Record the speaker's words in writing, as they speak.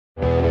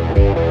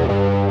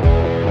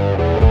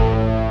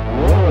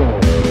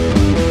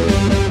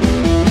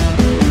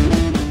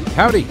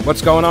Howdy,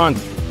 what's going on?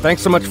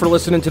 Thanks so much for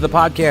listening to the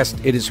podcast.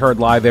 It is heard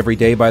live every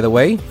day, by the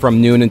way, from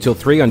noon until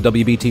 3 on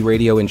WBT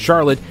Radio in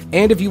Charlotte.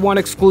 And if you want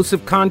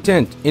exclusive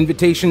content,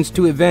 invitations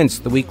to events,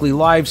 the weekly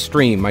live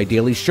stream, my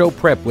daily show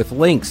prep with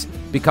links,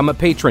 become a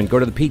patron. Go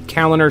to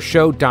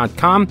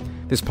thepetekalinarshow.com.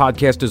 This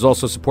podcast is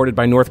also supported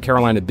by North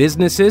Carolina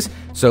businesses,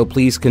 so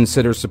please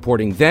consider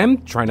supporting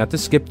them. Try not to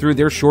skip through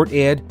their short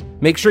ad.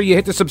 Make sure you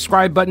hit the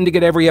subscribe button to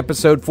get every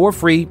episode for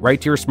free right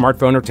to your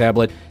smartphone or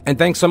tablet. And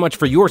thanks so much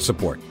for your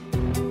support.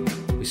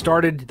 We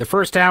started the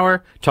first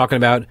hour talking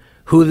about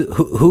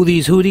who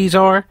these Houthis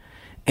are,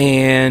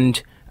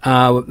 and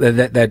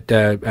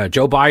that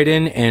Joe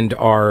Biden and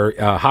our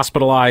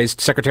hospitalized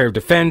Secretary of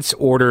Defense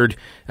ordered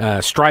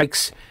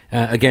strikes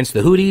against the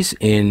Houthis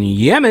in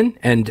Yemen.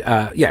 And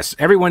yes,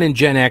 everyone in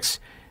Gen X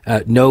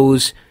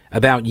knows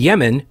about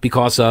Yemen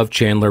because of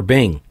Chandler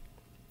Bing.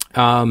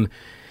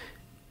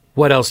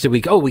 What else did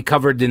we? Oh, we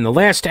covered in the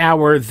last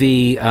hour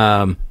the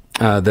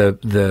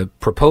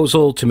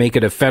proposal to make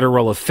it a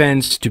federal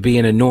offense to be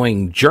an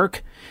annoying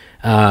jerk.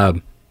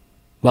 Well,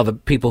 the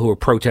people who are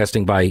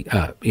protesting by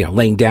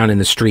laying down in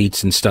the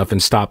streets and stuff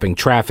and stopping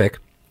traffic.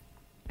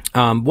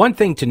 One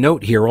thing to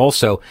note here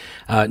also,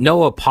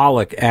 Noah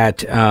Pollack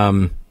at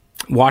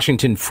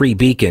Washington Free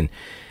Beacon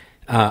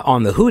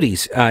on the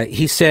Houthis,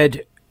 he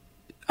said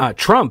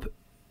Trump,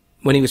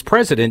 when he was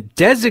president,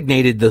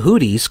 designated the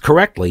Houthis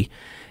correctly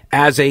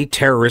as a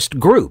terrorist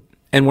group.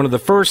 And one of the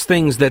first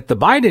things that the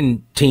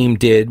Biden team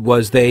did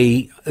was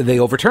they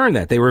overturned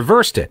that. They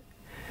reversed it.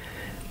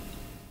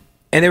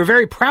 And they were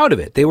very proud of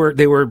it. They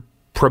were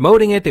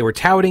promoting it. They were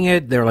touting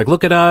it. They were like,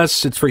 look at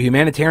us. It's for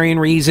humanitarian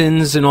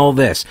reasons and all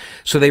this.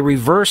 So they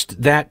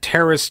reversed that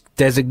terrorist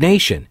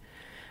designation.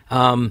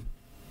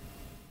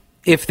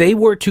 If they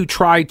were to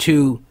try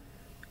to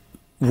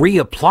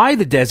reapply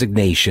the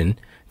designation,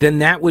 then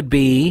that would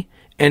be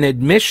an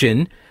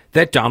admission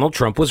that Donald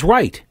Trump was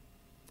right.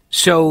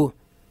 So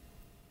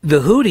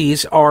the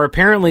Houthis are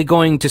apparently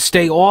going to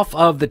stay off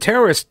of the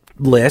terrorist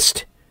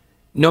list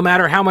no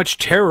matter how much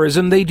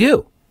terrorism they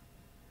do.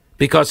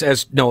 Because,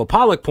 as Noah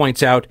Pollack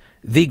points out,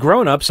 the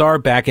grown-ups are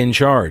back in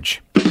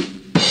charge.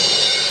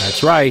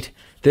 That's right.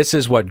 This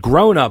is what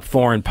grown-up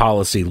foreign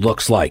policy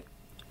looks like.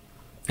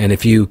 And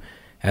if you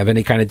have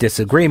any kind of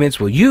disagreements,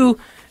 well, you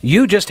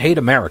just hate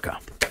America.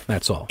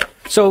 That's all.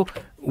 So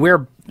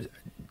we're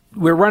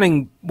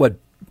running what?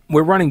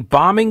 We're running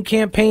bombing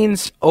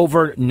campaigns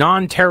over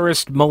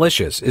non-terrorist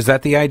militias. Is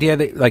that the idea?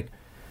 That, like,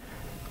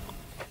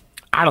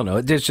 I don't know.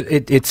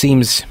 It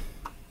seems,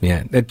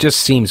 it just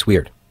seems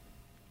weird.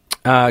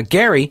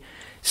 Gary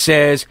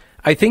says,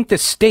 I think the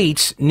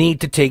states need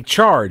to take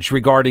charge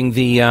regarding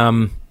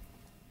the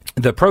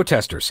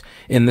protesters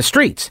in the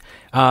streets.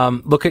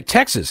 Look at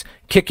Texas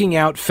kicking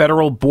out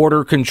federal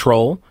border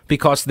control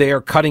because they are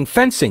cutting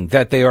fencing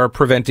that they are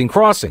preventing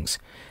crossings.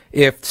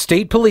 If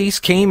state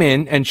police came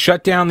in and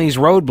shut down these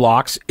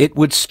roadblocks, it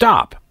would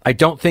stop. I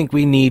don't think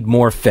we need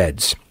more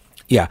feds.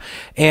 Yeah.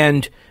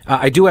 And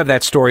I do have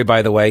that story,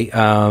 by the way.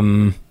 Let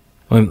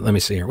me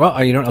see here. Well,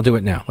 I'll do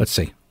it now. Let's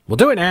see. We'll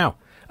do it now.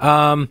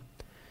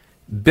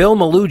 Bill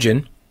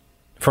Melugin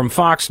from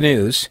Fox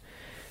News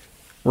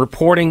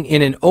reporting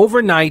in an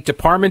overnight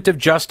Department of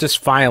Justice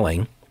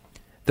filing,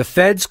 the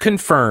feds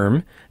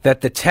confirm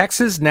that the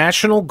Texas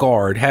National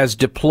Guard has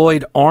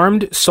deployed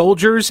armed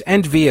soldiers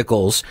and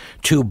vehicles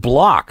to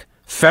block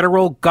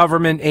federal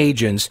government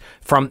agents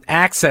from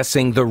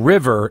accessing the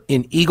river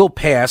in Eagle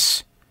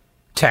Pass,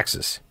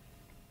 Texas.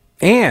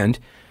 And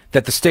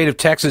that the state of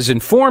Texas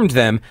informed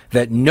them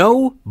that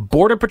no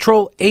Border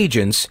Patrol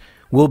agents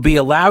will be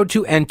allowed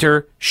to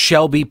enter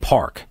Shelby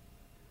Park.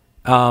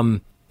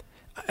 And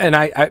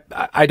I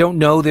don't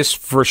know this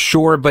for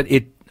sure, but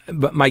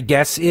my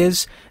guess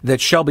is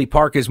that Shelby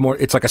Park is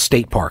it's like a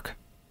state park,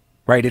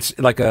 right? It's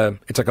like a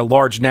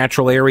large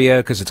natural area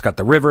because it's got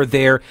the river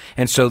there.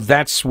 And so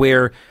that's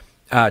where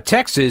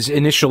Texas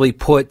initially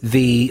put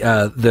the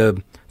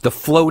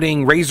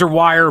floating razor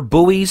wire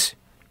buoys,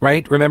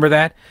 right? Remember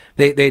that?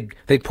 They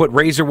put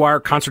razor wire,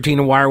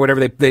 concertina wire,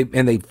 whatever,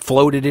 they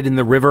floated it in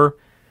the river.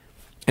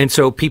 And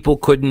so people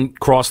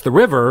couldn't cross the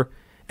river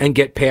and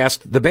get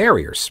past the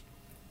barriers.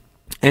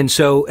 And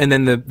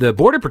then the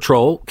Border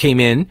Patrol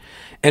came in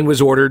and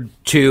was ordered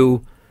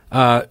to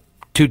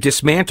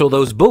dismantle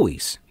those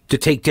buoys, to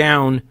take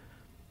down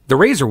the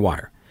razor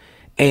wire.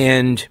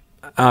 And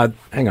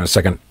hang on a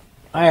second.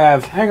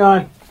 Hang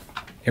on.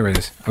 Here it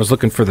is. I was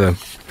looking for the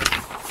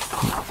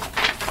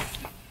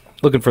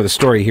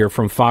story here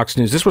from Fox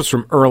News. This was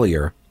from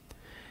earlier.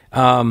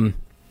 Adam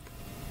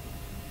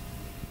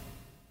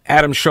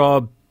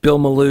Shaw, Bill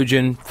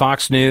Melugin,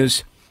 Fox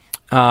News.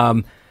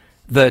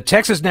 The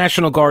Texas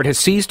National Guard has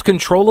seized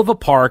control of a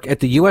park at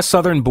the U.S.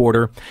 southern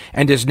border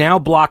and is now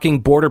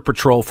blocking Border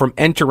Patrol from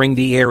entering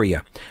the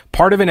area,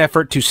 part of an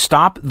effort to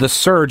stop the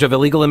surge of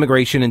illegal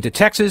immigration into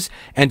Texas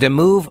and a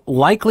move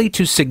likely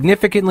to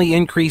significantly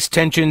increase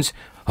tensions,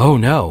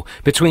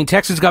 between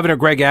Texas Governor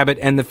Greg Abbott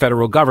and the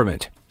federal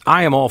government.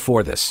 I am all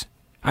for this.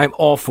 I'm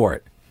all for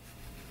it.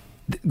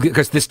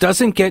 Because this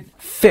doesn't get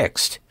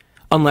fixed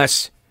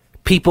unless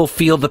people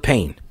feel the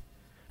pain.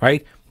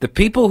 right? The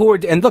people who are,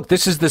 and look,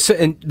 this is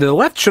and the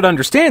left should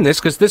understand this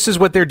because this is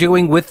what they're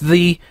doing with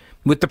the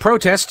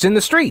protests in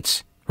the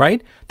streets,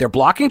 right? They're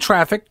blocking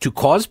traffic to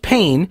cause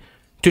pain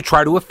to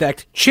try to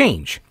affect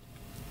change.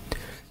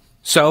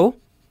 So,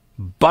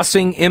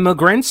 busing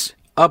immigrants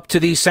up to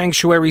these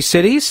sanctuary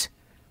cities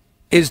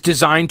is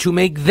designed to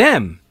make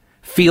them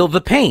feel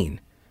the pain,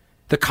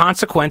 the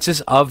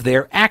consequences of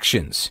their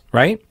actions,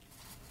 right?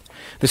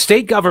 The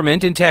state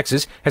government in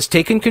Texas has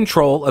taken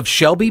control of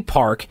Shelby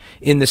Park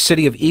in the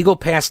city of Eagle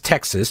Pass,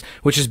 Texas,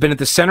 which has been at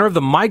the center of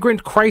the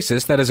migrant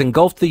crisis that has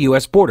engulfed the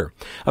U.S. border.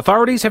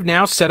 Authorities have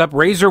now set up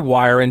razor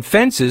wire and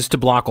fences to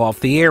block off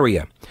the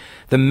area.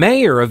 The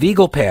mayor of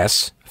Eagle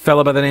Pass, a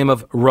fellow by the name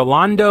of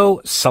Rolando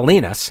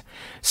Salinas,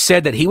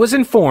 said that he was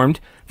informed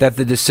that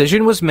the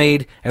decision was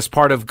made as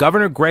part of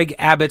Governor Greg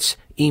Abbott's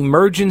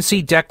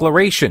emergency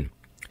declaration.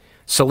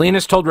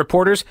 Salinas told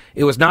reporters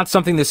it was not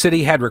something the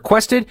city had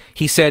requested.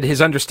 He said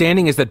his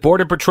understanding is that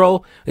Border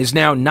Patrol is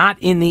now not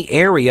in the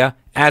area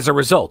as a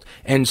result.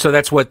 And so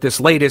that's what this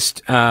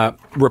latest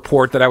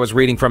report that I was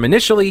reading from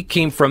initially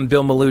came from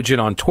Bill Malugin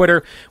on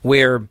Twitter,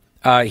 where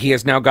he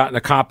has now gotten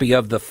a copy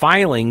of the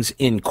filings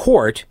in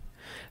court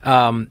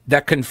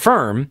that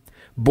confirm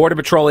Border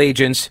Patrol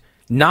agents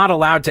not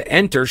allowed to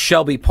enter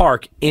Shelby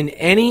Park in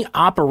any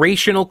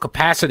operational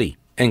capacity,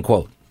 end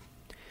quote.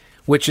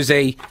 Which is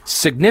a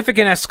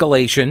significant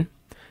escalation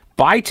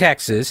by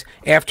Texas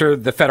after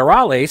the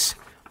federales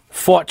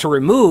fought to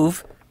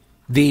remove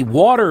the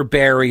water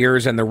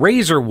barriers and the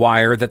razor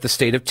wire that the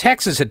state of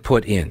Texas had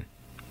put in.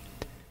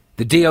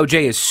 The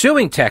DOJ is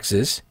suing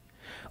Texas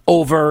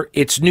over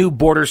its new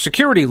border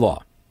security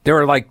law. There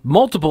are like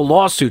multiple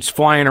lawsuits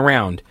flying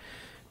around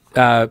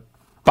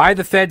by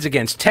the feds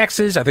against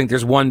Texas. I think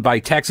there's one by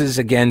Texas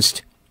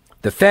against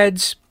the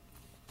feds.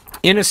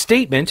 In a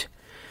statement,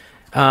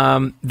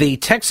 the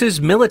Texas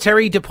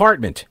Military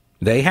Department,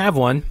 they have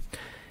one,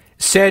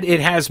 said it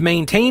has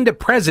maintained a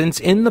presence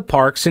in the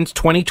park since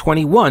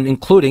 2021,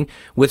 including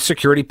with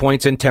security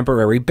points and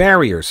temporary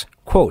barriers.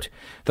 Quote,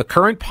 the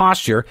current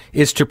posture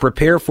is to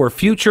prepare for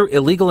future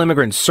illegal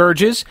immigrant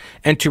surges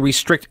and to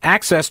restrict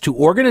access to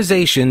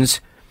organizations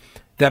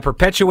that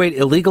perpetuate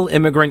illegal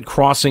immigrant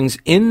crossings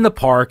in the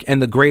park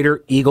and the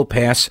greater Eagle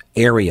Pass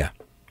area.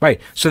 Right.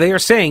 So they are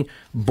saying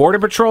Border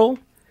Patrol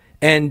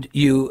and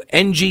you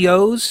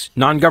NGOs,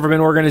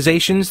 non-government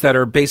organizations that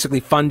are basically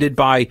funded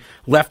by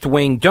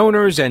left-wing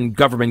donors and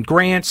government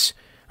grants,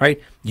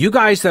 right? You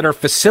guys that are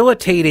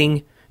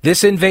facilitating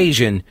this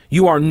invasion,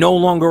 you are no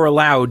longer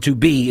allowed to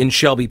be in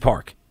Shelby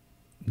Park.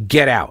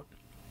 Get out.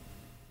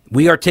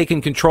 We are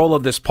taking control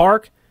of this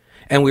park,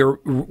 and we're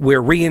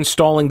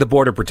reinstalling the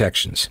border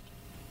protections.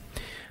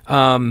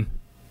 The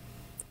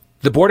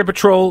Border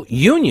Patrol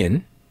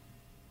Union,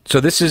 so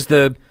this is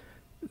the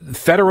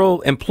federal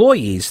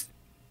employees,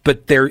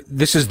 but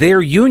this is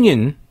their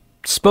union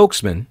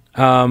spokesman,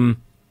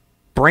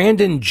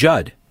 Brandon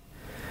Judd.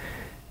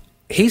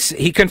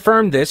 He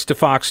confirmed this to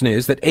Fox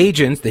News that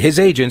his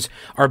agents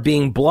are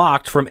being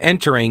blocked from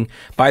entering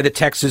by the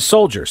Texas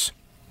soldiers.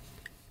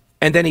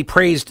 And then he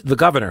praised the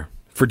governor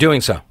for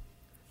doing so.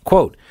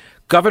 Quote,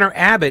 Governor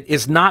Abbott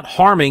is not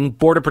harming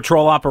Border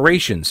Patrol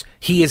operations.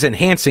 He is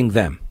enhancing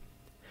them.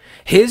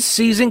 His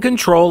seizing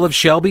control of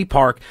Shelby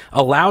Park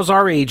allows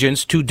our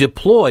agents to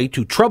deploy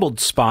to troubled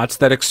spots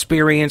that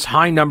experience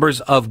high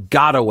numbers of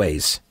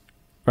gotaways.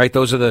 Right?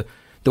 Those are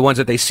the ones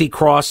that they see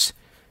cross,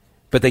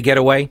 but they get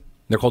away.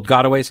 They're called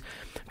gotaways.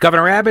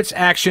 Governor Abbott's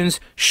actions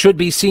should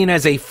be seen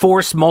as a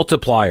force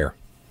multiplier.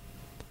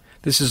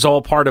 This is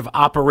all part of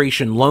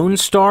Operation Lone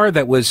Star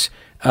that was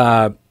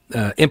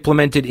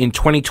implemented in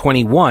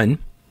 2021.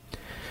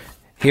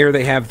 Here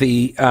they have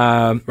the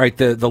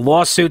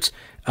lawsuits.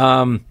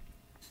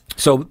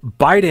 So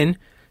Biden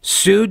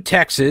sued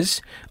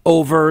Texas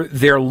over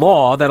their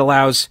law that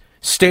allows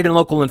state and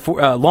local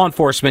law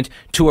enforcement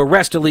to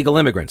arrest illegal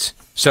immigrants.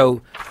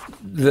 So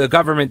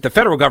the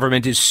federal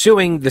government is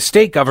suing the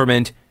state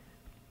government,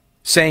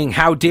 saying,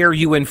 how dare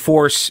you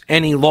enforce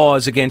any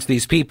laws against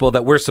these people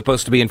that we're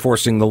supposed to be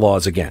enforcing the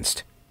laws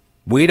against?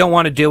 We don't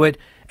want to do it,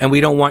 and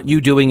we don't want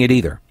you doing it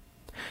either.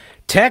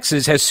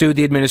 Texas has sued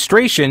the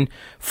administration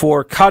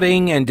for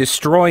cutting and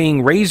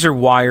destroying razor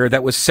wire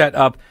that was set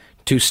up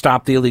to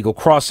stop the illegal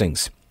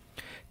crossings.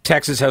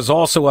 Texas has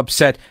also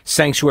upset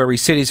sanctuary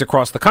cities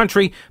across the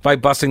country by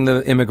busing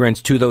the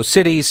immigrants to those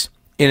cities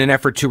in an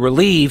effort to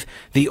relieve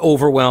the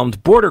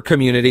overwhelmed border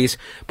communities,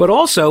 but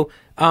also,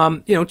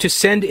 to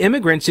send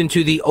immigrants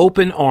into the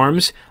open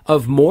arms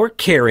of more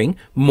caring,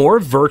 more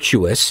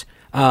virtuous,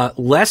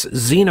 less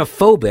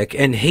xenophobic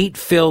and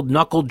hate-filled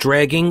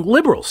knuckle-dragging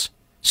liberals.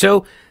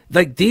 So,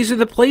 these are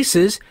the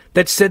places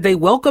that said they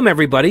welcome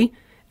everybody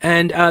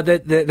and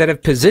that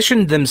have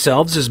positioned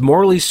themselves as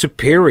morally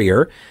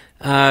superior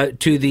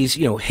to these,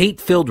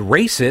 hate-filled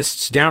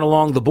racists down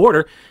along the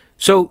border.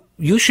 So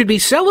you should be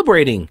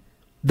celebrating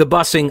the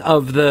busing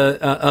of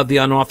the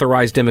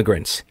unauthorized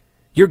immigrants.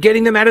 You're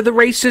getting them out of the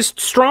racist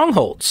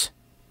strongholds.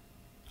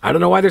 I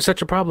don't know why there's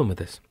such a problem with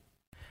this.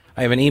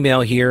 I have an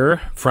email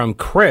here from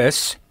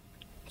Chris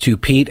to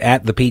Pete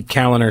at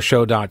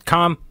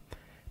thePeteCallender.show.com.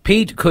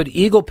 Pete, could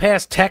Eagle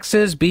Pass,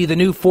 Texas be the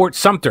new Fort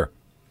Sumter?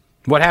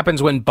 What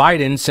happens when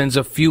Biden sends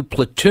a few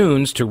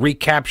platoons to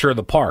recapture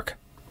the park?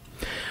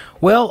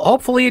 Well,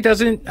 hopefully it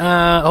doesn't.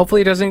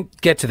 Hopefully it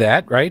doesn't get to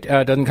that, right?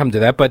 It doesn't come to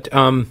that. But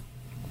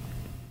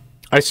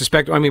I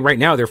suspect. I mean, right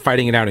now they're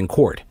fighting it out in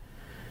court,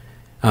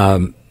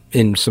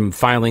 in some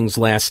filings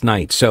last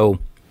night. So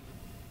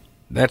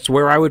that's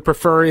where I would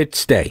prefer it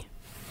stay.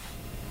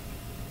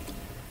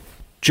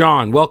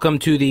 John, welcome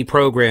to the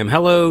program.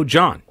 Hello,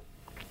 John.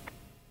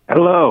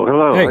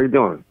 Hello. Hey. How you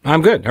doing?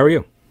 I'm good. How are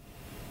you?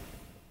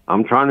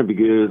 I'm trying to be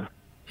good.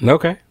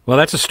 Okay. Well,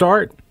 that's a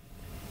start.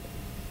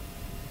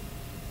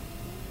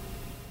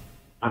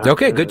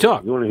 Okay, good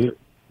talk. You want to hear?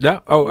 Yeah.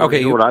 Oh,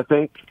 okay. What I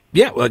think?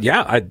 Yeah. Well,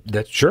 yeah.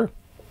 That's sure.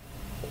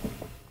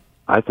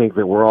 I think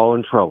that we're all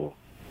in trouble,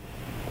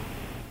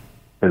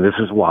 and this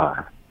is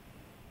why.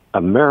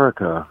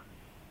 America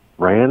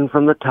ran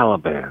from the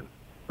Taliban,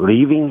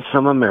 leaving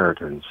some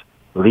Americans,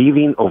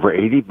 leaving over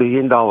 $80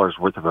 billion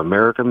worth of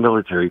American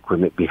military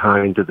equipment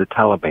behind to the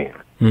Taliban.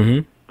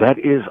 Mm-hmm. That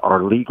is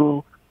our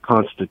legal,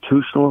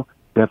 constitutional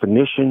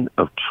definition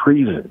of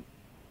treason.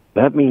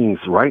 That means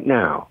right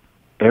now,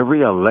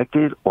 every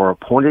elected or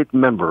appointed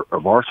member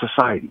of our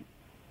society,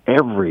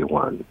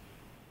 everyone,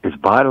 is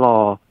by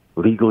law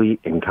legally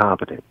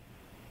incompetent.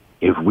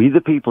 If we,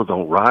 the people,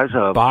 don't rise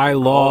up... By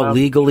law,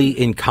 legally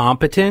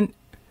incompetent?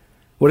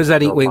 What does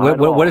that...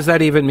 what does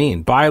that even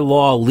mean? By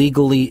law,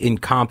 legally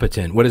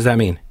incompetent. What does that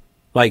mean?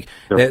 Like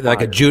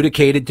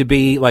adjudicated to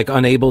be, like,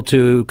 unable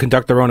to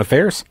conduct their own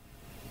affairs?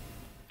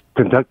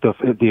 Conduct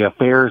the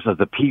affairs of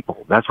the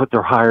people. That's what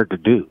they're hired to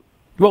do.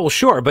 Well,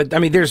 sure, but I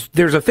mean,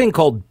 there's a thing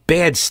called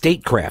bad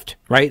statecraft,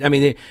 right? I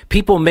mean,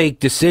 people make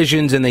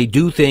decisions and they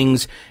do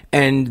things,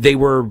 and they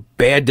were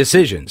bad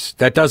decisions.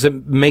 That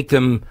doesn't make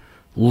them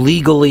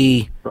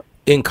legally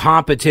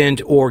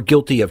incompetent or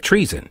guilty of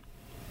treason.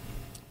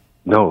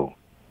 No,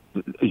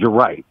 you're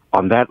right.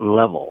 On that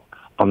level,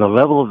 on the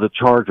level of the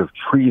charge of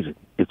treason,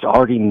 it's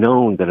already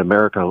known that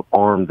America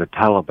armed the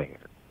Taliban.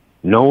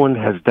 No one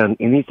has done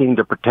anything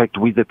to protect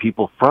we the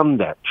people from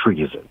that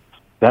treason.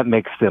 That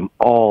makes them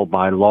all,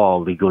 by law,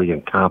 legally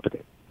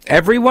incompetent.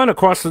 Everyone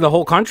across the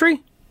whole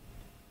country?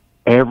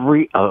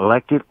 Every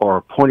elected or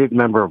appointed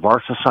member of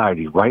our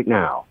society right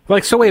now.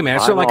 Like, so wait a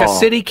minute. So like a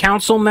city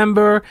council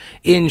member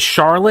in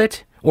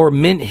Charlotte or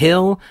Mint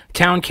Hill,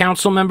 town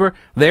council member,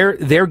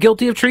 they're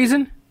guilty of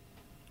treason?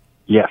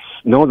 Yes.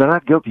 No, they're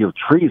not guilty of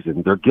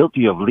treason. They're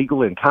guilty of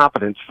legal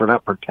incompetence for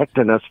not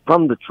protecting us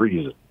from the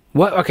treason.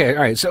 What? Okay,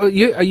 all right. So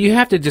you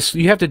have to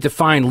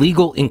define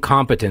legal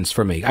incompetence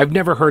for me. I've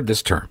never heard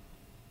this term.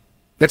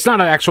 That's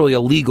not actually a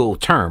legal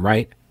term,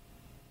 right?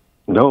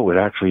 No, it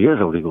actually is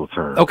a legal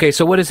term. Okay,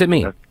 so what does it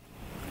mean?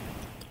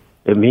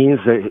 It means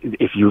that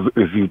if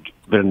you've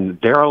been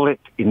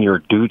derelict in your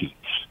duties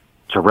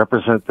to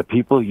represent the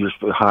people you're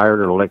hired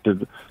or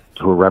elected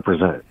to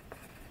represent,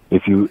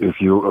 if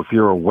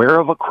you're aware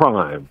of a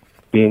crime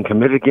being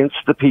committed against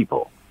the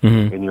people,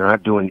 mm-hmm. and you're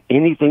not doing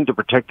anything to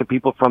protect the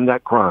people from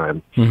that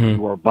crime, mm-hmm.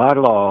 you are by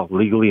law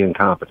legally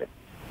incompetent.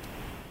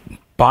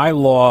 By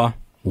law,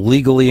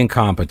 legally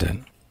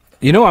incompetent.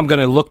 You know, I'm going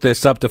to look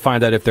this up to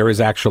find out if there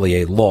is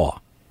actually a law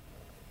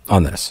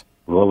on this.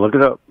 Well, look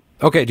it up.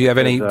 Okay, do you have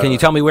any... can you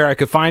tell me where I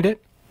could find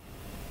it?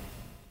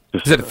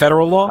 Is it a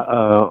federal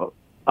law?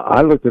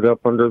 I looked it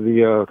up under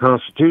the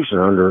Constitution,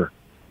 under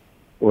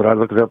what I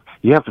looked it up.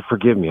 You have to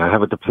forgive me. I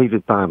have a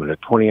depleted time and a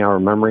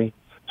 20-hour memory,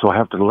 so I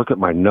have to look at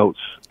my notes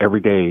every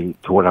day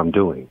to what I'm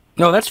doing.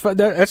 No, that's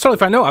totally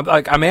fine. No,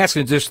 I'm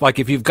asking just like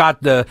if you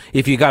got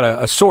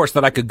a source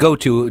that I could go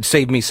to, it would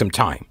save me some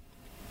time.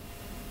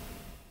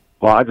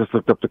 Well, I just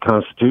looked up the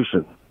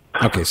Constitution.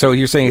 Okay, so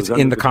you're saying it's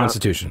in the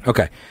Constitution.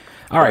 Okay.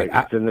 All right.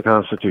 It's in the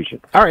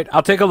Constitution. All right,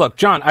 I'll take a look.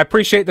 John, I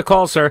appreciate the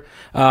call, sir.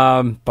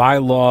 By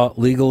law,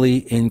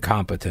 legally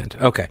incompetent.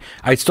 Okay.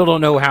 I still don't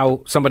know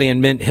how somebody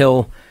in Mint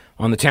Hill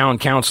on the town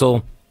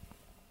council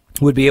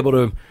would be able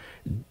to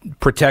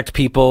protect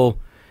people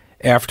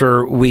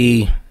after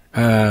we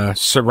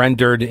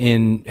surrendered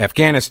in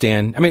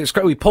Afghanistan. I mean,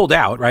 we pulled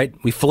out, right?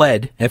 We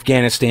fled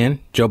Afghanistan.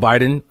 Joe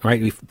Biden, right?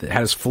 We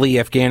had us flee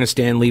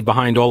Afghanistan, leave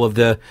behind all of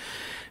the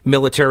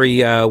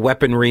military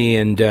weaponry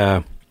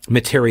and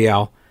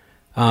material.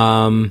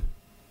 Would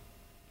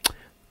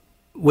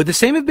the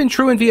same have been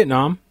true in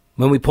Vietnam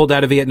when we pulled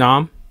out of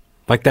Vietnam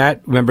like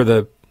that? Remember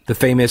the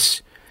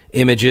famous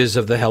images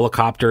of the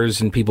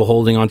helicopters and people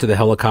holding onto the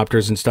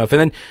helicopters and stuff.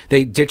 And then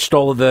they ditched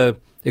all of the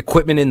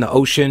equipment in the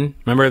ocean.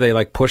 Remember, they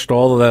like pushed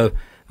all of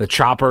the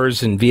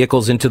choppers and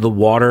vehicles into the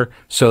water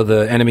so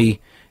the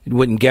enemy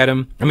wouldn't get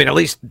them. I mean, at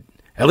least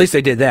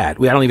they did that.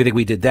 I don't even think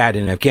we did that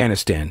in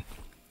Afghanistan.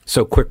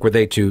 So quick were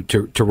they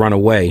to run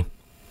away.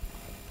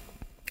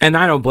 And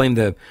I don't blame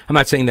I'm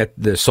not saying that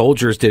the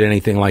soldiers did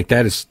anything like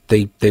that. It's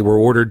they were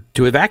ordered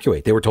to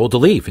evacuate. They were told to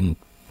leave, and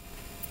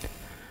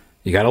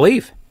you got to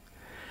leave.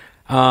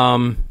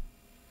 I'm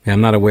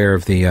not aware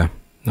of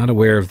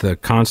the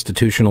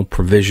constitutional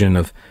provision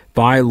of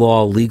by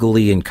law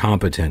legally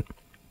incompetent.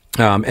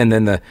 And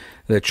then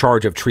the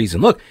charge of treason.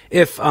 Look,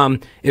 if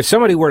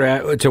somebody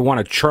were to want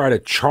to try to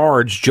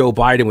charge Joe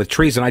Biden with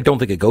treason, I don't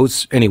think it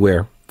goes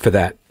anywhere for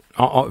that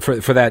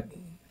for that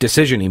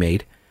decision he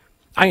made.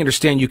 I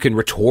understand you can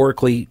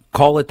rhetorically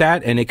call it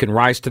that, and it can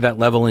rise to that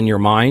level in your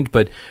mind.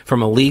 But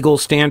from a legal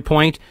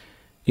standpoint,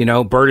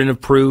 burden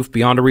of proof,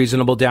 beyond a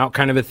reasonable doubt,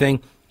 kind of a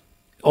thing.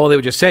 All they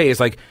would just say is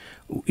like,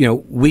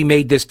 we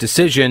made this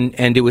decision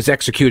and it was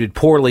executed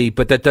poorly,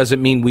 but that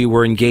doesn't mean we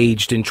were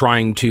engaged in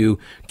trying to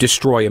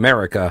destroy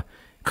America,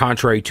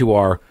 contrary to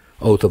our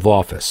oath of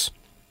office.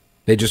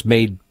 They just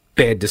made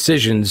bad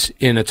decisions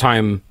in a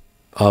time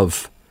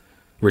of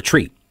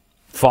retreat,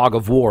 fog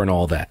of war, and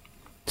all that.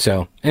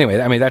 So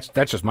anyway, I mean, that's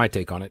just my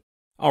take on it.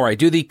 All right.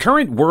 Do the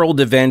current world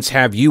events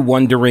have you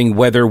wondering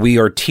whether we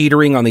are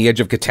teetering on the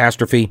edge of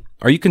catastrophe?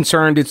 Are you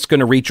concerned it's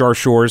going to reach our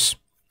shores?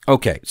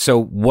 Okay, so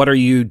what are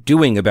you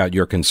doing about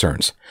your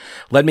concerns?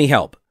 Let me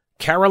help.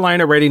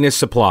 Carolina Readiness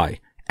Supply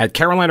at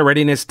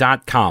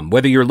carolinareadiness.com.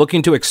 Whether you're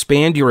looking to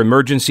expand your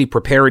emergency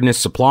preparedness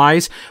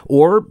supplies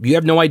or you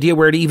have no idea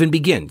where to even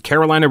begin,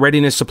 Carolina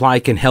Readiness Supply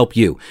can help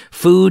you.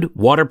 Food,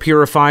 water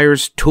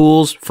purifiers,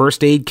 tools,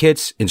 first aid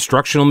kits,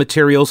 instructional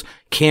materials,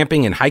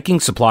 camping and hiking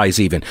supplies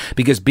even,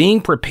 because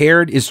being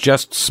prepared is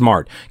just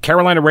smart.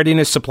 Carolina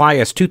Readiness Supply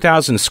has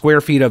 2,000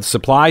 square feet of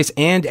supplies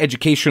and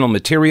educational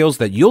materials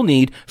that you'll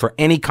need for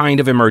any kind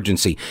of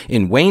emergency.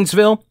 In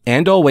Waynesville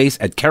and always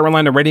at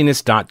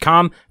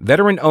carolinareadiness.com,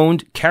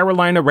 veteran-owned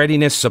Carolina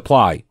Readiness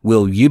Supply.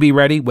 Will you be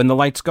ready when the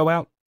lights go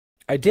out?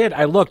 I did.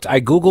 I looked.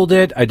 I Googled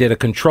it. I did a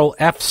Control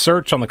F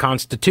search on the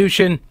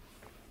Constitution.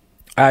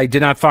 I did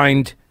not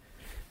find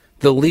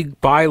the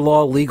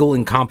bylaw legal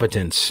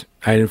incompetence.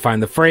 I didn't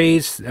find the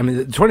phrase. I mean,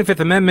 the 25th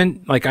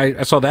Amendment, like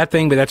I saw that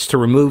thing, but that's to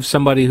remove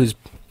somebody who's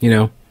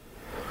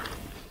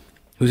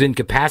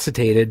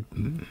incapacitated.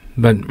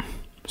 But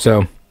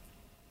so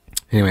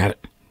anyway,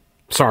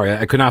 sorry,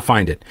 I could not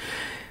find it.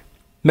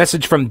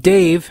 Message from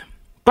Dave.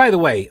 By the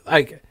way,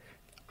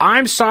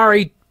 I'm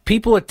sorry,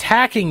 people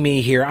attacking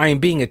me here. I am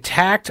being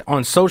attacked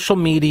on social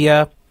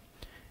media.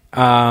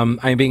 I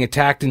am being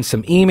attacked in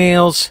some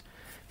emails.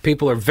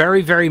 People are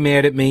very, very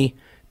mad at me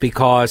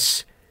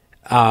because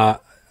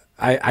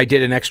I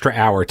did an extra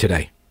hour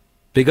today.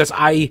 Because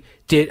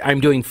I'm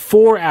doing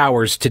 4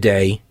 hours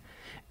today,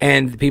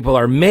 and people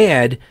are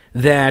mad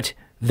that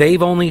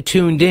they've only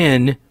tuned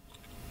in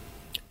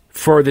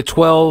for the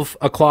 12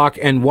 o'clock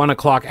and 1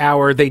 o'clock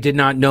hour. They did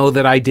not know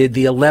that I did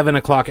the 11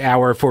 o'clock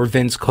hour for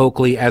Vince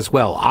Coakley as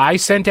well. I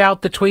sent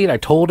out the tweet. I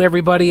told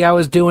everybody I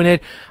was doing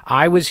it.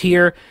 I was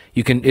here.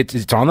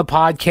 It's on the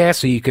podcast,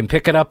 so you can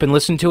pick it up and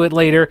listen to it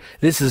later.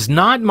 This is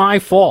not my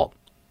fault.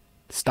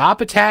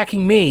 Stop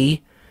attacking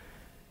me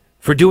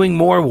for doing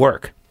more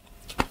work.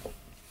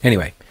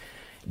 Anyway,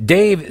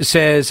 Dave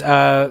says,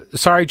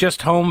 sorry,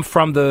 just home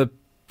from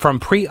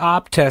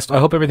pre-op test. I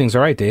hope everything's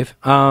all right, Dave.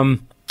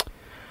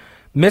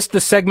 Missed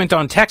the segment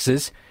on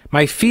Texas.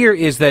 My fear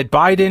is that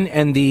Biden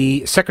and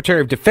the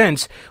Secretary of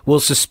Defense will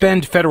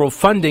suspend federal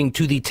funding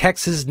to the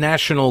Texas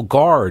National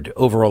Guard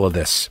over all of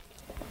this.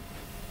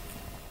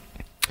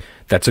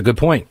 That's a good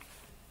point.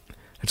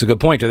 Are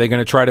they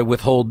going to try to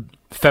withhold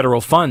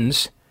federal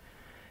funds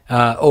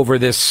over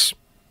this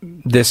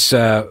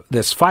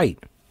fight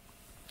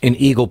in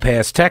Eagle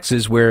Pass,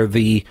 Texas, where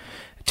the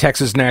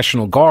Texas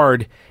National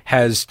Guard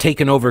has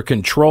taken over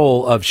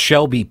control of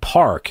Shelby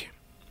Park,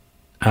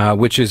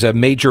 which is a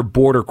major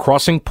border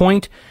crossing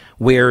point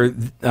where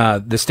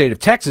the state of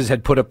Texas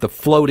had put up the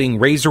floating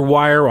razor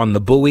wire on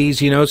the buoys,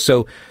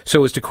 so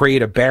as to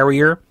create a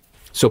barrier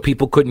so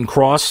people couldn't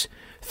cross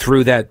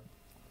through that.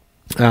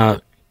 I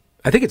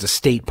think it's a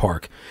state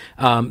park.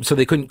 So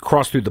they couldn't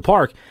cross through the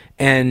park,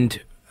 and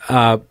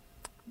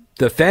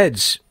the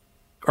feds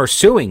are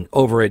suing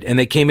over it, and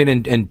they came in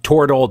and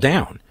tore it all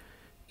down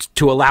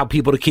to allow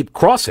people to keep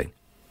crossing.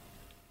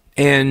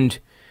 And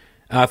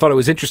I thought it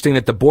was interesting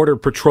that the Border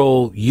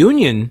Patrol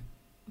Union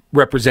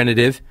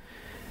representative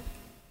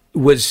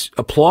was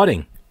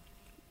applauding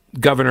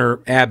Governor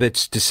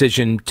Abbott's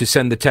decision to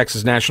send the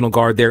Texas National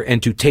Guard there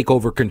and to take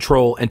over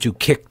control and to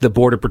kick the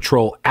Border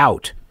Patrol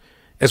out,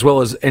 as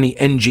well as any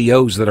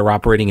NGOs that are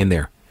operating in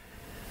there.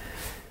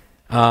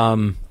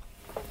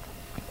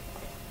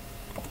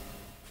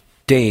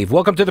 Dave,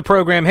 welcome to the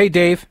program. Hey,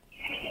 Dave.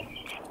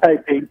 Hey,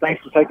 Pete.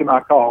 Thanks for taking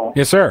my call.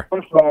 Yes, sir.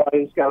 First of all,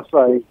 I just got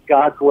to say,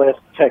 God bless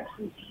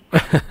Texas,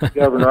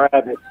 Governor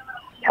Abbott.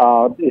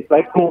 If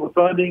they pull the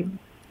funding,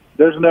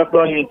 there's enough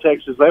money in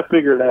Texas. They'll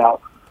figure it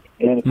out.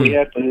 And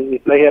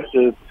if they have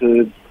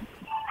to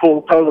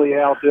pull totally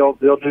out, they'll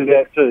do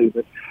that too.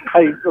 But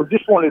hey, I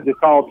just wanted to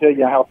call tell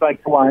you how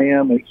thankful I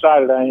am and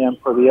excited I am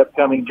for the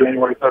upcoming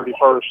January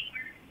 31st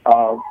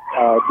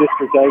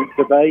District 8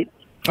 debate.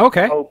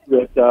 Okay. I hope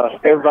that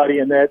everybody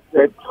in that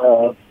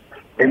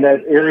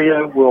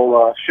area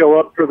will show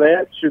up for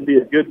that. Should be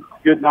a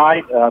good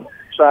night.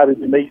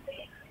 Excited to meet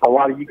a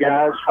lot of you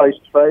guys face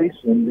to face,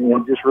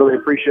 and just really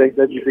appreciate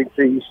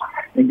WBT's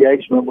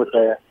engagement with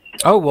that.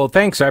 Oh, well,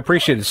 thanks. I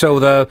appreciate it.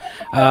 So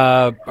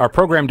our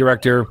program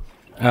director,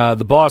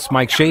 the boss,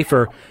 Mike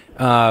Schaefer,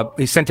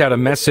 he sent out a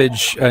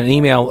message, an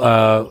email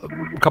a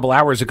couple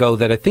hours ago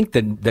that I think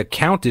the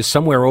count is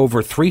somewhere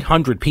over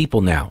 300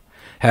 people now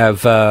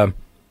have gotten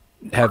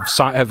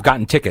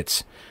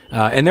tickets,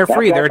 and they're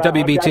free. They're at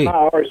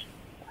WBT.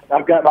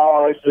 I've got my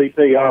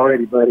RSVP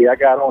already, buddy. I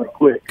got on it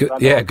quick. Good,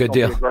 yeah, good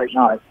deal. Great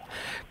night.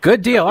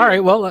 Good deal. All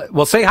right. Well,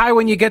 we'll say hi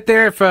when you get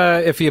there.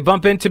 If you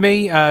bump into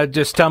me,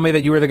 just tell me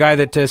that you were the guy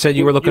that said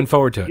you were looking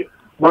forward to it.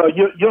 Well,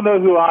 you'll know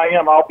who I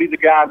am. I'll be the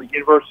guy in the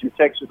University of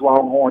Texas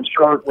Longhorn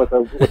shirt with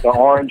the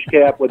orange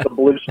cap with the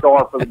blue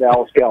star for the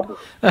Dallas Cowboys.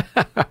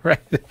 All right.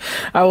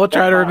 I will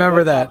try to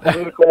remember that.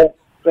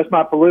 That's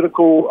my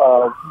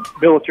political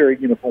military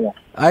uniform.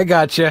 I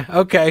got you.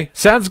 Okay.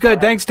 Sounds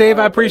good. Thanks, Dave.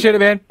 I appreciate it,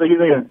 man. See you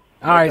then.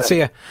 All right, see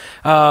ya.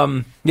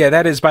 Yeah,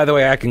 that is, by the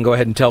way, I can go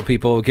ahead and tell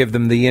people, give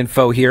them the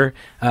info here.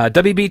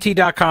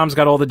 WBT.com's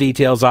got all the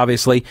details,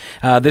 obviously.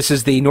 This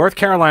is the North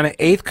Carolina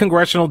 8th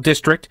Congressional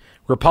District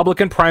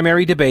Republican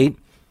primary debate,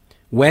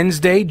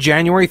 Wednesday,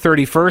 January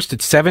 31st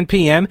at 7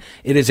 p.m.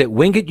 It is at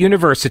Wingate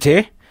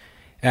University,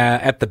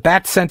 at the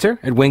Bat Center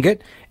at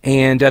Wingate.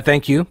 And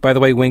thank you, by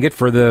the way, Wingate,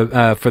 for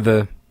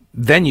the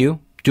venue.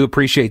 Do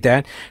appreciate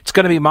that. It's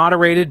going to be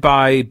moderated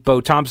by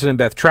Bo Thompson and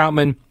Beth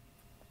Troutman.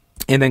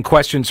 And then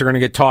questions are going to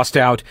get tossed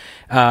out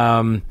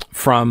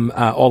from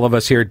all of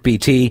us here at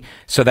BT.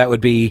 So that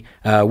would be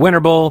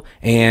Winterbull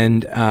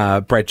and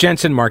Brett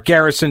Jensen, Mark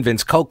Garrison,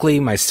 Vince Coakley,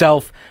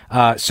 myself.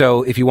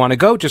 So if you want to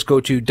go, just go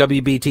to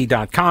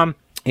WBT.com,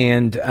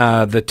 and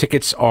the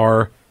tickets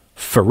are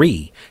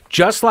free.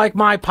 Just like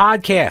my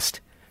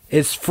podcast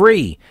is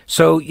free.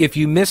 So if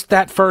you missed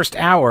that first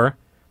hour,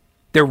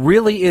 there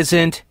really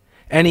isn't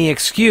any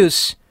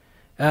excuse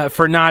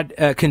for not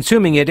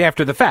consuming it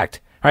after the fact.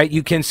 All right,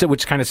 you can,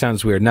 which kind of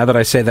sounds weird. Now that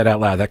I say that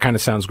out loud, that kind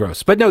of sounds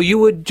gross. But no, you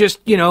would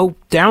just,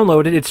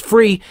 download it. It's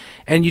free,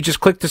 and you just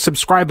click the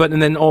subscribe button,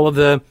 and then all of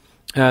the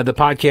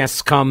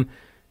podcasts come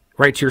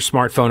right to your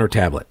smartphone or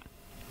tablet.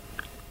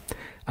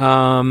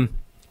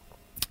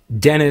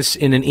 Dennis,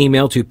 in an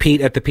email to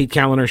Pete at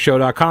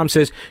thePeteCallenderShow.com,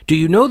 says, "Do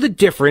you know the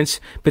difference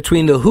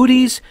between the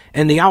Houthis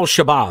and the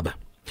Al-Shabaab?"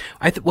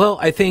 I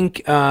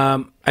think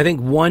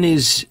one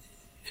is,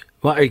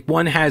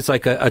 one has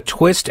like a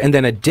twist and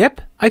then a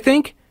dip, I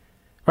think.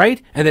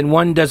 Right? And then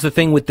one does the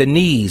thing with the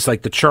knees,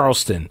 like the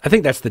Charleston. I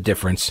think that's the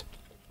difference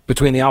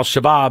between the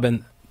Al-Shabaab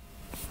and...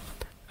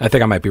 I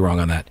think I might be wrong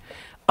on that.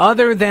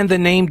 Other than the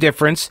name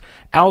difference,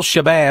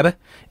 Al-Shabaab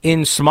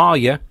in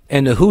Somalia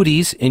and the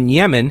Houthis in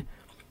Yemen,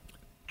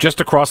 just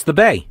across the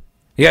bay.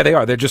 Yeah, they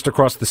are. They're just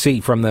across the sea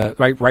from the...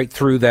 Right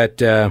through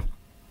that...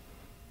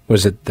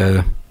 was it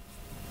the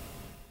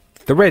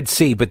Red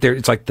Sea? But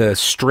it's like the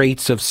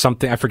Straits of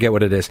something. I forget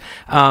what it is.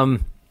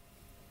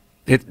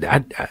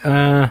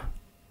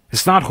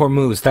 It's not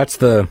Hormuz. That's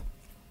the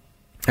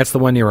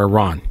one near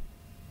Iran,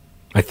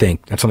 I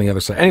think. That's on the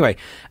other side. Anyway,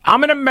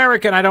 I'm an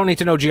American. I don't need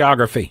to know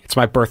geography. It's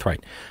my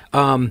birthright.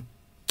 Add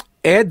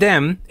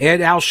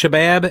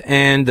Al-Shabaab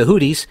and the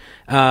Houthis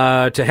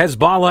to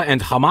Hezbollah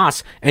and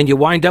Hamas, and you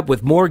wind up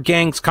with more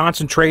gangs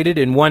concentrated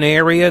in one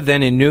area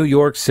than in New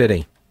York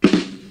City.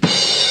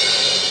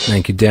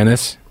 Thank you,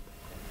 Dennis.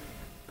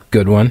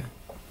 Good one.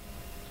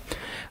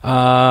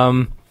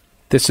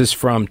 This is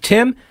from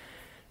Tim.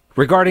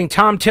 Regarding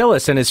Tom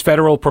Tillis and his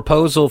federal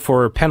proposal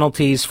for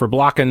penalties for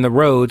blocking the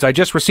roads, I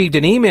just received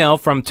an email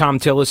from Tom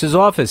Tillis's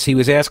office. He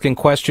was asking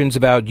questions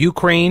about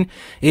Ukraine,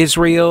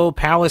 Israel,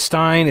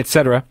 Palestine,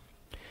 etc.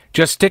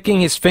 Just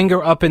sticking his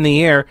finger up in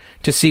the air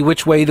to see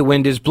which way the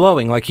wind is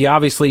blowing, like he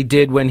obviously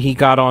did when he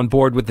got on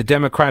board with the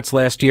Democrats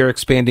last year,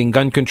 expanding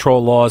gun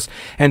control laws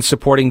and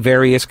supporting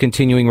various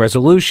continuing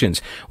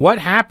resolutions. What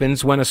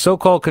happens when a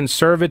so-called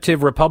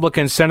conservative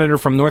Republican senator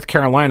from North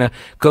Carolina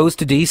goes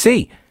to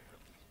D.C.?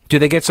 Do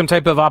they get some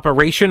type of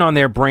operation on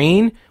their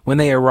brain when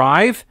they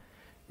arrive?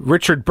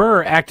 Richard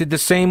Burr acted the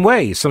same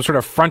way, some sort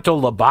of frontal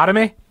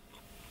lobotomy.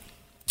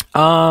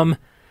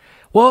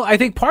 Well, I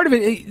think part of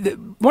it,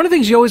 one of the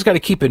things you always got to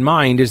keep in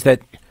mind is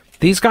that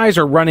these guys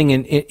are running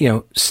in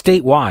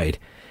statewide,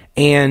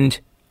 and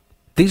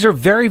these are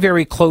very,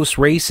 very close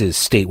races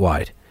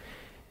statewide.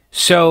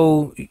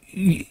 So,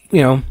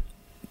 you're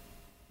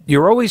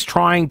always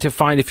trying to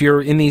find, if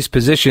you're in these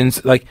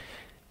positions, like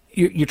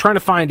you're trying to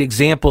find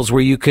examples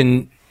where you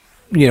can,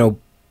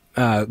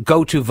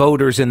 go to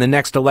voters in the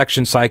next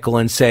election cycle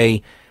and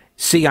say,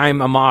 see,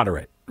 I'm a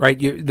moderate, right?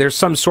 There's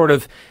some sort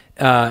of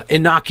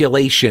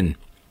inoculation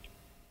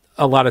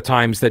a lot of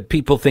times that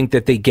people think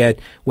that they get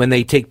when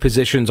they take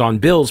positions on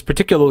bills,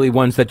 particularly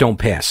ones that don't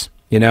pass,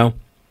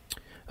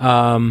 But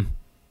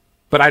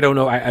I don't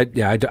know.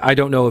 I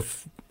don't know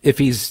if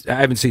he's, I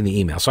haven't seen the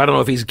email, so I don't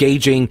know if he's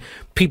gauging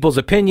people's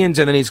opinions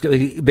and then he's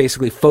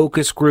basically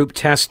focus group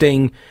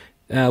testing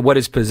what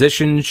his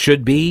position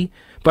should be.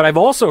 But I've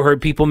also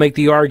heard people make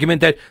the argument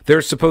that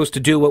they're supposed to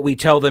do what we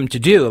tell them to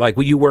do. Like,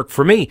 will you work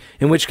for me?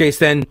 In which case,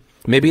 then,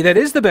 maybe that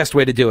is the best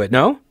way to do it,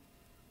 no?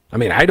 I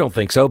mean, I don't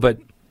think so, but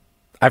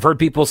I've heard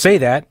people say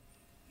that,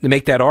 to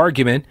make that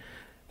argument,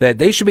 that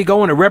they should be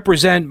going to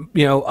represent,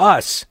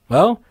 us.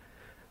 Well,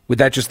 would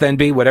that just then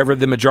be whatever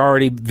the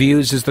majority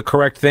views is the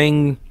correct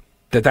thing,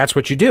 that's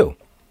what you do?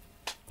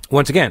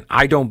 Once again,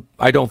 I don't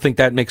think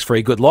that makes for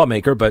a good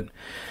lawmaker, but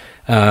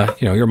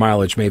your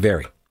mileage may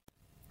vary.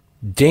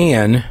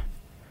 Dan's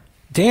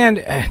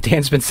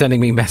been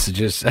sending me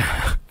messages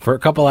for a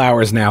couple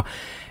hours now,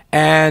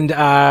 and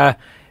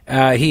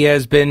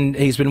he's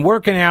been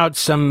working out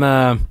some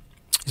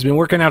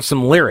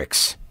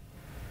lyrics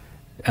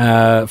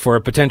for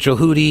a potential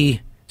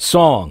Houthi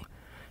song.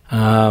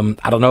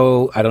 I don't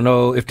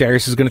know if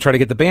Darius is going to try to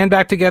get the band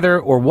back together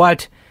or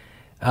what,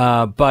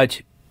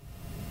 but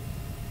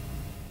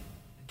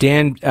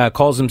Dan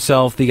calls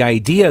himself the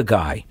idea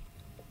guy,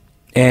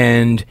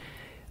 and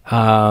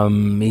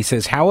he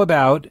says, how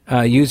about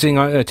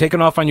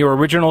taking off on your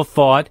original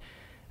thought,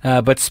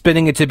 but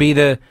spinning it to be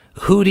the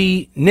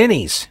Houthi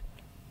ninnies.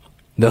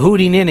 The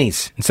Houthi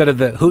ninnies. Instead of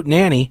the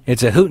Hootenanny,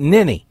 it's a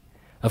Hootenanny.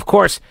 Of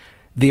course,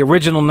 the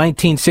original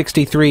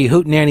 1963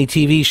 Hootenanny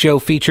TV show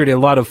featured a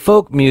lot of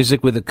folk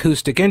music with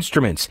acoustic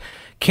instruments.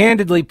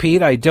 Candidly,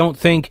 Pete, I don't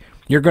think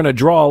you're going to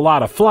draw a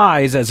lot of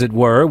flies, as it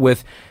were,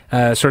 with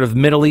sort of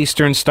Middle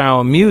Eastern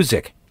style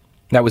music.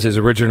 That was his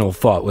original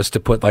thought, was to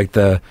put like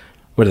the,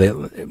 what are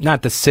they,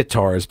 not the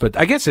sitars, but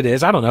I guess it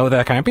is, I don't know,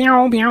 that kind of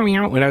meow, meow,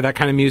 meow, whatever, that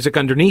kind of music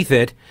underneath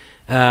it.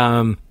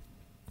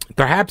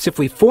 Perhaps if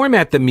we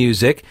format the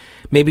music,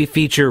 maybe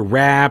feature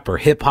rap or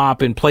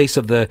hip-hop in place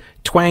of the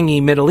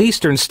twangy Middle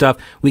Eastern stuff,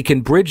 we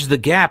can bridge the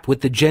gap with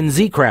the Gen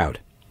Z crowd.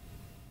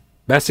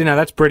 That's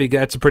a pretty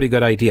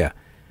good idea.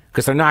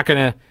 Because they're not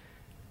gonna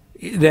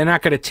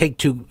take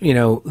to,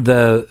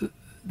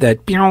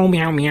 that meow,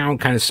 meow, meow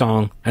kind of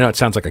song. I know it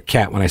sounds like a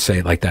cat when I say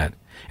it like that.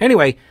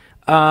 Anyway,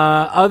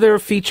 other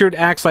featured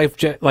acts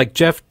like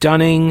Jeff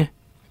Dunning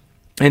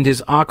and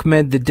his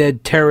Ahmed the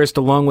Dead Terrorist,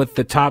 along with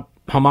the top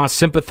Hamas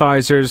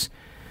sympathizers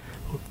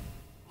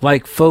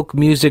like folk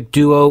music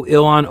duo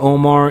Ilhan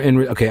Omar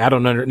and I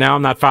don't know. Now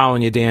I'm not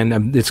following you,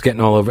 Dan. It's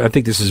getting all over. I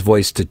think this is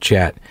voice to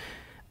chat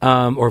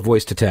or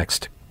voice to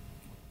text.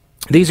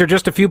 These are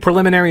just a few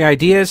preliminary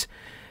ideas.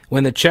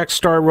 When the checks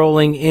start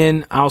rolling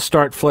in, I'll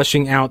start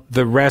fleshing out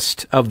the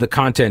rest of the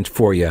content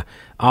for you.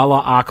 Allah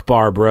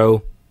Akbar,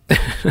 bro. All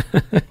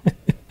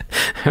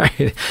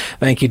right.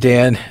 Thank you,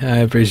 Dan. I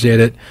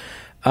appreciate it.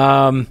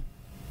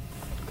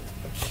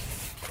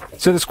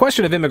 So this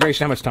question of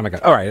immigration, how much time I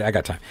got? All right, I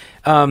got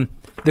time.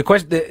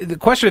 The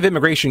question of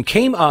immigration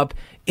came up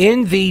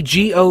in the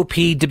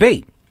GOP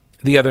debate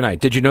the other night.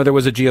 Did you know there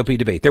was a GOP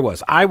debate? There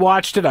was. I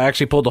watched it. I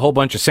actually pulled a whole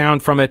bunch of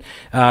sound from it.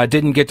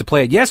 Didn't get to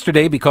play it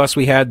yesterday because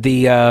we had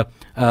the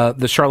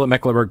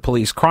Charlotte-Mecklenburg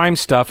police crime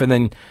stuff, and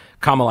then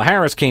Kamala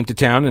Harris came to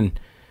town, and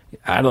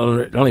I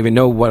don't even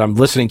know what I'm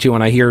listening to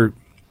when I hear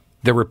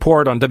the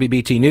report on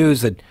WBT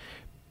News that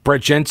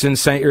Brett Jensen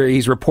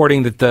he's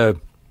reporting that the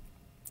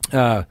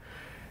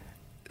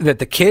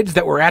kids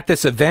that were at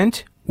this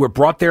event were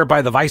brought there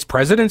by the vice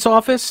president's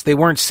office. They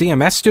weren't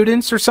CMS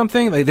students or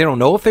something. They don't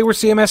know if they were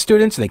CMS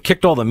students, and they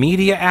kicked all the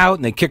media out,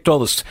 and they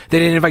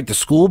didn't invite the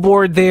school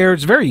board there.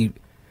 It's very,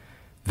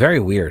 very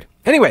weird.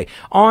 Anyway,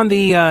 on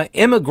the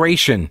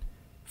immigration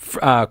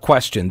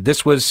question,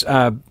 this was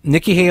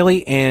Nikki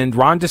Haley and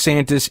Ron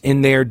DeSantis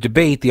in their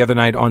debate the other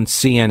night on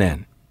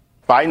CNN.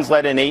 Biden's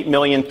let in 8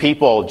 million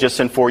people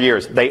just in 4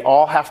 years. They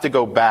all have to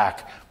go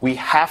back. We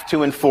have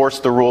to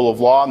enforce the rule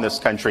of law in this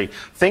country.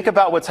 Think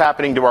about what's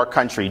happening to our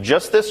country.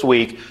 Just this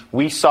week,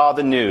 we saw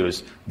the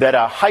news that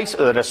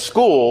a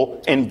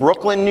school in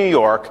Brooklyn, New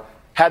York,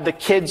 had the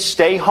kids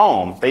stay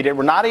home. They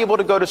were not able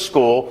to go to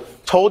school,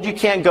 told you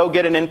can't go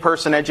get an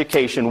in-person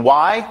education.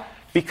 Why?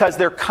 Because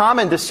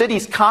the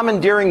city's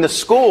commandeering the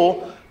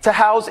school to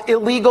house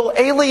illegal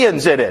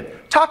aliens in it.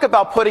 Talk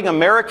about putting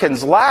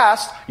Americans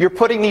last. You're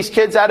putting these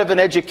kids out of an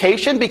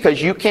education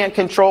because you can't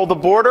control the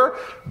border.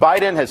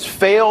 Biden has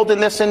failed in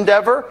this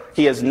endeavor.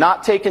 He has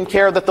not taken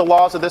care that the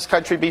laws of this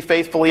country be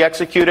faithfully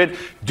executed.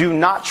 Do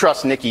not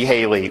trust Nikki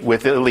Haley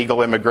with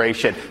illegal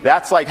immigration.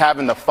 That's like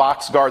having the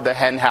fox guard the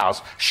hen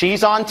house.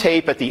 She's on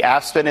tape at the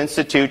Aspen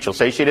Institute. She'll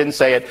say she didn't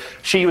say it.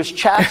 She was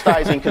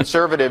chastising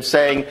conservatives,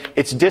 saying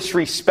it's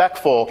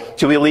disrespectful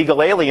to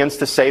illegal aliens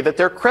to say that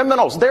they're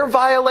criminals. They're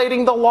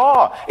violating the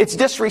law. It's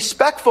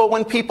disrespectful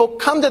when people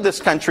come to this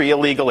country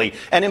illegally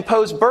and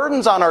impose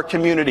burdens on our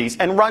communities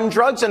and run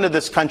drugs into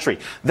this country.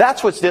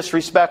 That's what's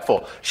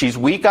disrespectful. She's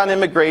weak on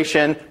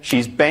immigration.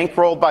 She's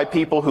bankrolled by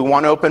people who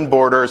want open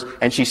borders.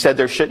 And she said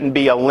there shouldn't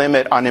be a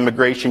limit on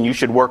immigration. You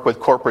should work with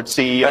corporate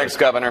CEOs. Thanks,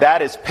 Governor.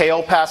 That is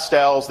pale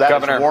pastels. That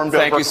Governor, is warmed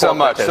thank over you so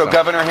much. So,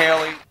 Governor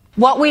Haley.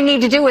 What we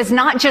need to do is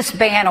not just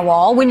ban a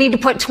wall. We need to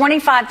put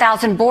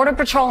 25,000 Border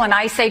Patrol and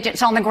ICE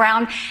agents on the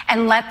ground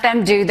and let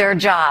them do their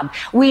job.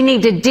 We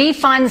need to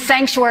defund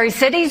sanctuary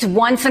cities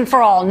once and for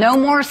all. No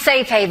more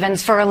safe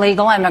havens for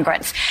illegal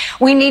immigrants.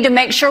 We need to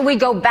make sure we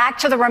go back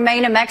to the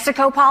Remain in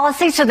Mexico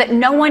policy so that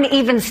no one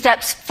even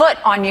steps foot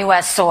on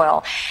U.S.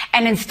 soil.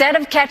 And instead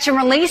of catch and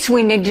release,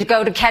 we need to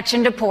go to catch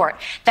and deport.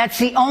 That's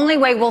the only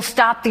way we'll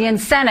stop the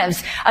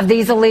incentives of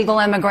these illegal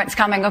immigrants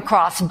coming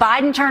across.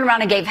 Biden turned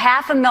around and gave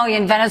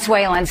 500,000 Venezuelans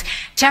Venezuelans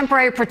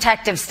temporary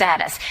protective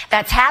status.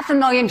 That's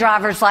 500,000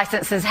 driver's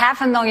licenses,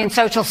 500,000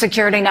 social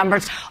security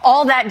numbers.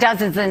 All that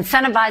does is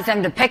incentivize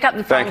them to pick up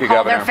the phone,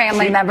 call their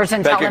family members,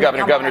 and tell them to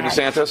come Governor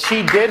ahead. DeSantis.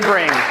 She did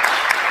bring,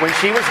 when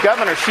she was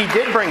governor, she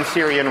did bring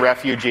Syrian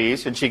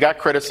refugees, and she got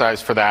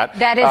criticized for that.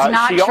 That is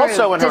not she true.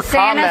 Also, in her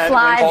comment,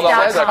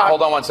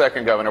 Hold on one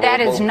second, Governor. That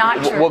is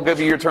not true. We'll give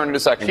you your turn in a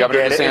second.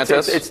 Governor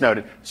DeSantis. It's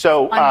noted.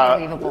 So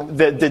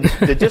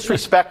the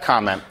disrespect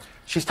comment,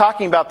 she's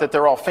talking about that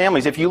they're all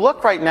families. If you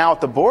look right now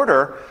at the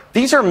border,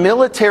 these are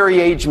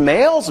military-age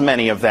males,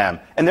 many of them,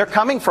 and they're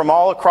coming from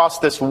all across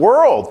this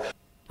world.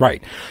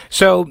 Right.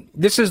 So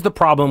this is the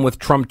problem with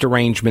Trump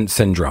derangement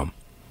syndrome.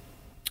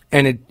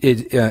 And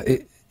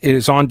it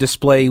is on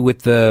display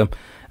with the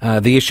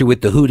issue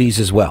with the Houthis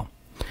as well,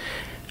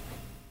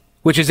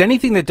 which is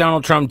anything that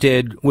Donald Trump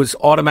did was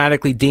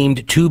automatically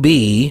deemed to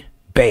be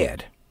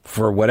bad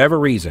for whatever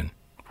reason.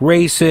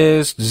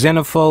 Racist,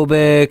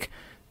 xenophobic,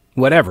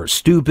 whatever,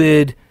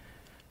 stupid,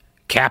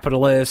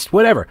 capitalist,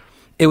 whatever.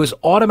 It was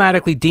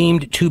automatically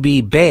deemed to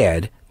be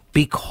bad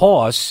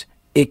because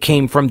it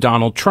came from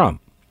Donald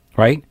Trump,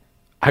 right?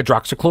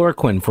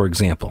 Hydroxychloroquine, for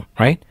example,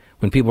 right?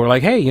 When people are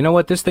like, hey, you know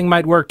what, this thing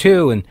might work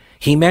too, and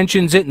he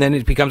mentions it, and then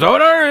it becomes, oh,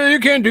 no, you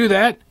can't do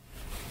that.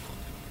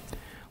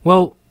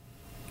 Well,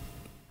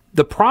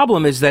 the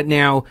problem is that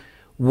now,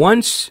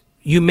 once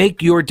you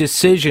make your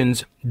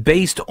decisions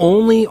based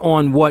only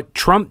on what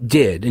Trump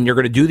did, and you're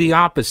going to do the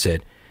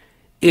opposite,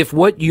 if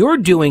what you're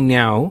doing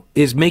now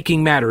is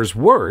making matters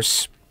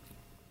worse,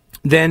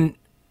 then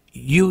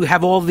you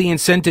have all the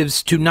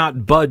incentives to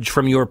not budge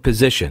from your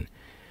position.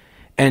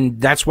 And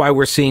that's why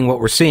we're seeing what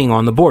we're seeing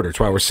on the border. It's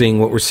why we're seeing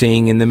what we're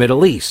seeing in the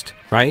Middle East,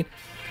 right?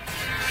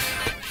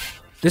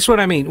 This is what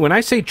I mean. When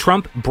I say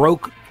Trump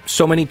broke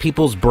so many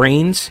people's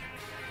brains,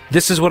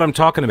 this is what I'm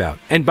talking about.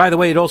 And by the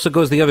way, it also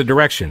goes the other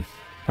direction,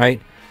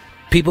 right?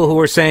 People who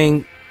are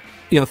saying,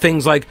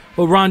 things like,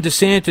 well, Ron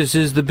DeSantis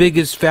is the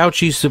biggest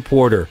Fauci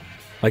supporter.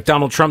 Like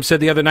Donald Trump said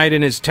the other night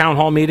in his town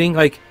hall meeting,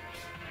 like,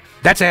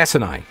 that's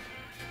asinine.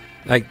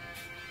 Like,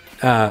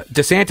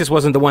 DeSantis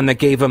wasn't the one that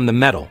gave him the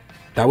medal.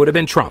 That would have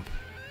been Trump.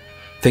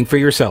 Think for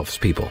yourselves,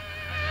 people.